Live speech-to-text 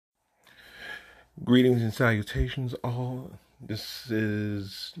Greetings and salutations, all. This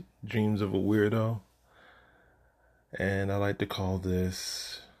is Dreams of a Weirdo, and I like to call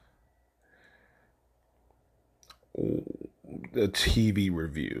this a TV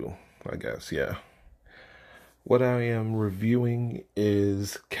review, I guess, yeah. What I am reviewing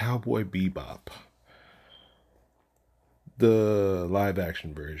is Cowboy Bebop, the live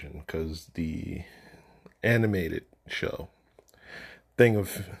action version, because the animated show, Thing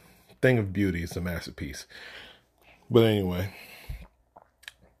of Beauty, is a masterpiece. But anyway,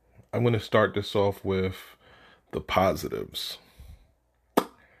 I'm going to start this off with the positives.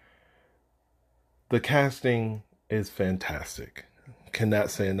 The casting is fantastic.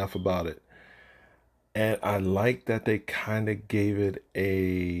 Cannot say enough about it. And I like that they kind of gave it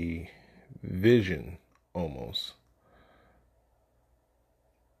a vision almost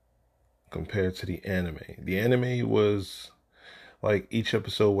compared to the anime. The anime was like each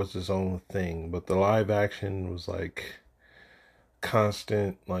episode was its own thing, but the live action was like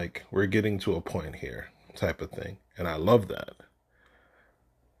constant, like we're getting to a point here type of thing. And I love that.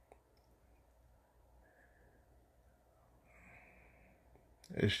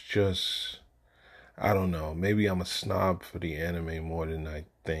 It's just, I don't know, maybe I'm a snob for the anime more than I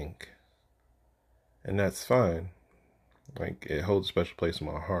think. And that's fine. Like, it holds a special place in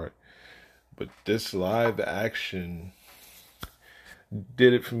my heart. But this live action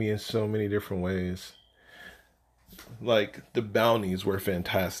did it for me in so many different ways. Like, the bounties were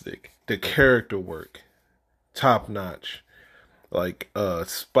fantastic. The character work, top notch. Like,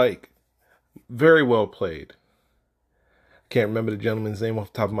 Spike, very well played. Can't remember the gentleman's name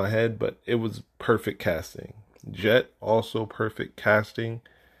off the top of my head, but it was perfect casting. Jet, also perfect casting.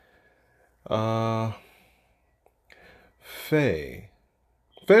 Faye.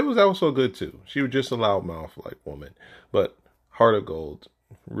 Faye was also good too. She was just a loudmouth like woman, but heart of gold,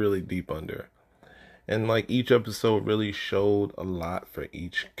 really deep under. And like each episode really showed a lot for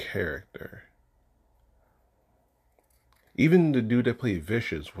each character. Even the dude that played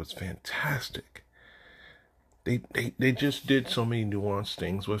Vicious was fantastic. They just did so many nuanced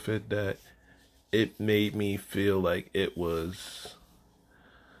things with it that it made me feel like it was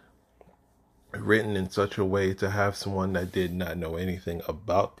written in such a way to have someone that did not know anything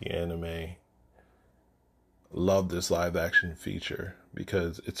about the anime love this live action feature,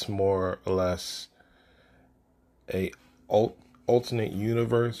 because it's more or less a alternate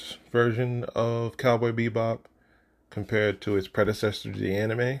universe version of Cowboy Bebop compared to its predecessor to the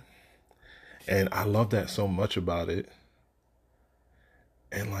anime. And I love that so much about it.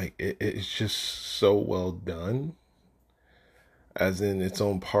 And like it's just so well done, as in its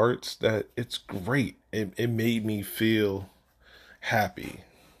own parts, that it's great. It made me feel happy.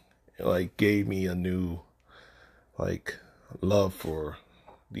 It like gave me a new like love for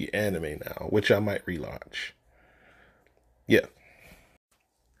the anime now, which I might relaunch. Yeah.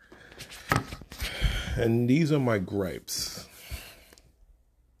 And these are my gripes.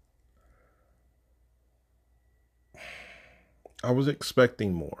 I was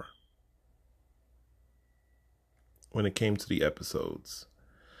expecting more when it came to the episodes.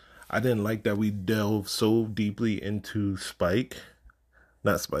 I didn't like that we delved so deeply into Spike.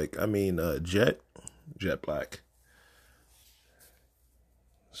 Not Spike, I mean Jet Black.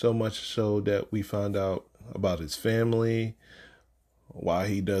 So much so that we found out about his family, why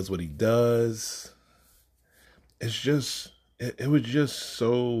he does what he does. It's just, it was just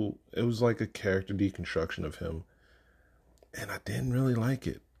so, it was like a character deconstruction of him. And I didn't really like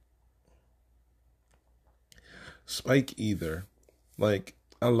it. Spike either. Like,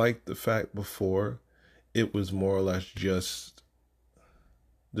 I liked the fact before it was more or less just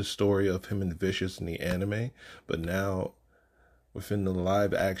the story of him and Vicious in the anime. But now, within the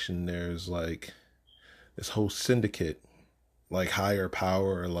live action, there's like this whole syndicate, like higher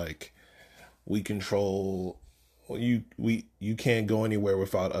power, like we control you can't go anywhere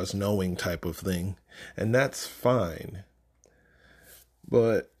without us knowing type of thing. And that's fine.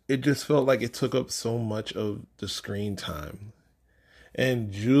 But it just felt like it took up so much of the screen time.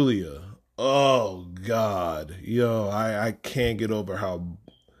 And Julia, oh God, yo, I can't get over how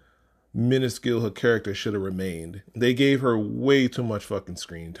minuscule her character should have remained. They gave her way too much fucking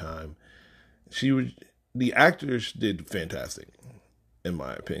screen time. The actors did fantastic, in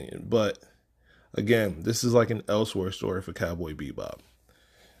my opinion. But again, this is like an elsewhere story for Cowboy Bebop.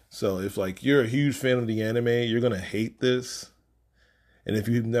 So if like you're a huge fan of the anime, you're gonna hate this. And if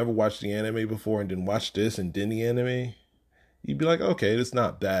you've never watched the anime before and then watch this and then the anime, you'd be like, okay, it's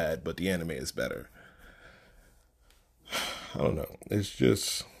not bad, but the anime is better. I don't know. It's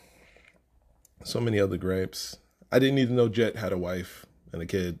just so many other gripes. I didn't even know Jet had a wife and a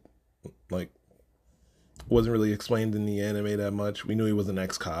kid. Like, Wasn't really explained in the anime that much. We knew he was an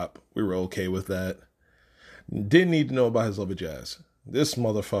ex-cop. We were okay with that. Didn't need to know about his love of jazz. This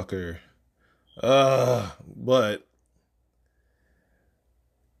motherfucker. But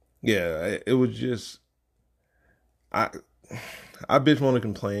yeah, it was just I bitch want to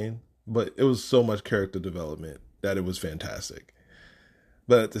complain, but it was so much character development that it was fantastic.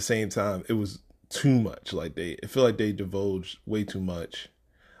 But at the same time, it was too much. Like I feel like they divulged way too much.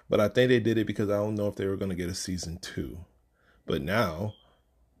 But I think they did it because I don't know if they were going to get a season 2. But now,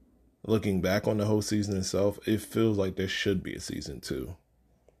 looking back on the whole season itself, it feels like there should be a season 2.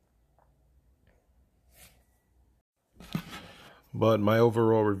 But my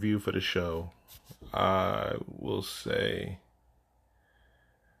overall review for the show, I will say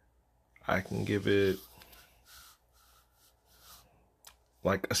I can give it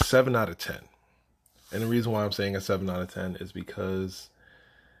like a 7 out of 10. And the reason why I'm saying a 7 out of 10 is because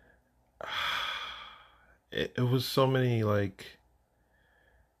it was so many, like,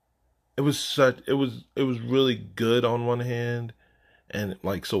 it was really good on one hand, and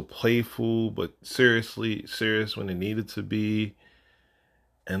like so playful but serious when it needed to be,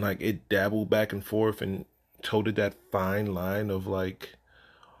 and like it dabbled back and forth and toted that fine line of like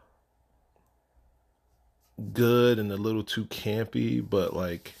good and a little too campy, but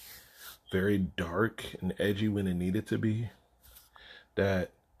like very dark and edgy when it needed to be.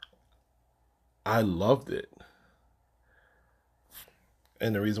 That I loved it.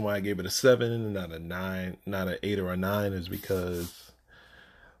 And the reason why I gave it a 7 and not a 9, not an 8 or a 9, is because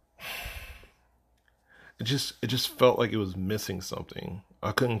it just felt like it was missing something.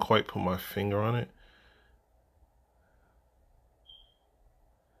 I couldn't quite put my finger on it.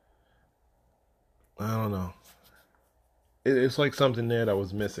 I don't know. It's like something there that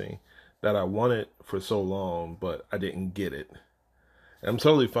was missing, that I wanted for so long, but I didn't get it. And I'm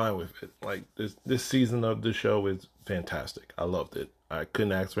totally fine with it. Like this season of the show is fantastic. I loved it. I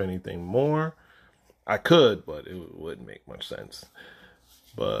couldn't ask for anything more. I could, but it wouldn't make much sense.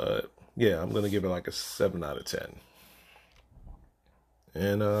 But yeah, I'm gonna give it like a 7 out of 10.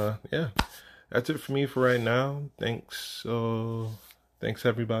 And yeah, that's it for me for right now. Thanks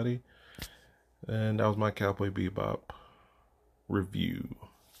everybody. And that was my Cowboy Bebop review.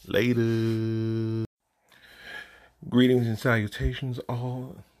 Later. Greetings and salutations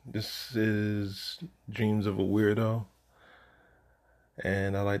all. This is Dreams of a Weirdo.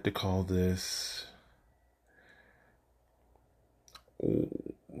 And I like to call this a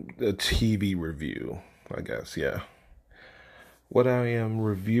TV review, I guess, yeah. What I am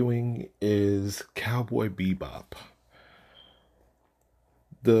reviewing is Cowboy Bebop,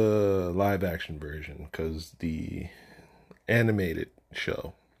 the live action version, because the animated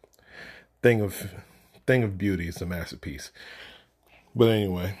show, thing of beauty, is a masterpiece. But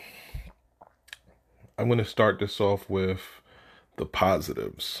anyway, I'm going to start this off with the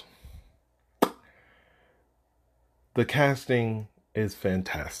positives. The casting is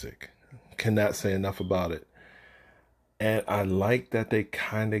fantastic. Cannot say enough about it. And I like that they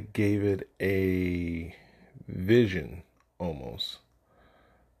kind of gave it a vision, almost,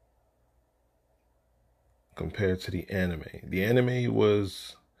 compared to the anime. The anime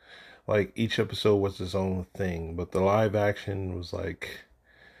was like each episode was its own thing, but the live action was like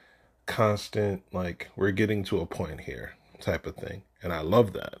constant, like we're getting to a point here type of thing. And I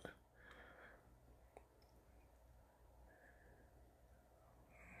love that.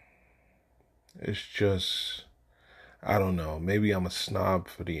 It's just, I don't know, maybe I'm a snob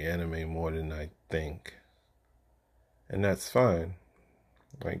for the anime more than I think. And that's fine.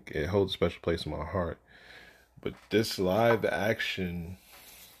 Like, it holds a special place in my heart. But this live action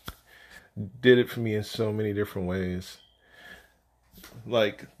did it for me in so many different ways.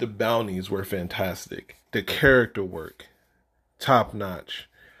 Like, the bounties were fantastic. The character work, top notch.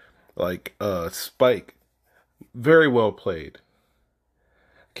 Like, Spike, very well played.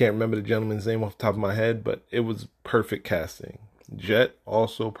 Can't remember the gentleman's name off the top of my head, but it was perfect casting. Jet,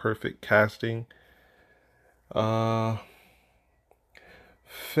 also perfect casting. Faye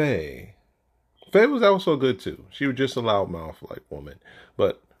was also good too. She was just a loudmouth like woman,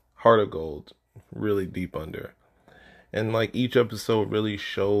 but Heart of Gold, really deep under. And like each episode really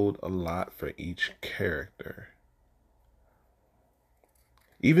showed a lot for each character.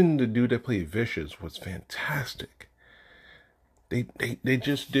 Even the dude that played Vicious was fantastic. They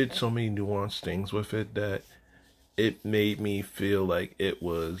just did so many nuanced things with it that it made me feel like it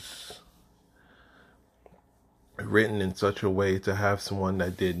was written in such a way to have someone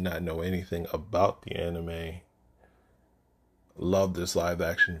that did not know anything about the anime love this live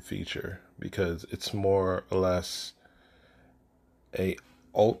action feature, because it's more or less a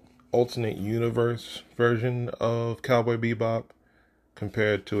alternate universe version of Cowboy Bebop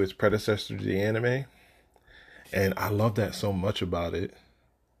compared to its predecessor, the anime. And I love that so much about it.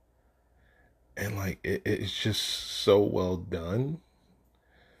 And like it's just so well done,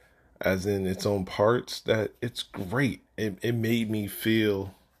 as in its own parts, that it's great. It made me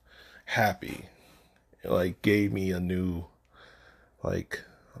feel happy. It like gave me a new like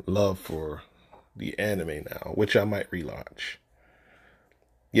love for the anime now, which I might relaunch.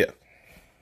 Yeah,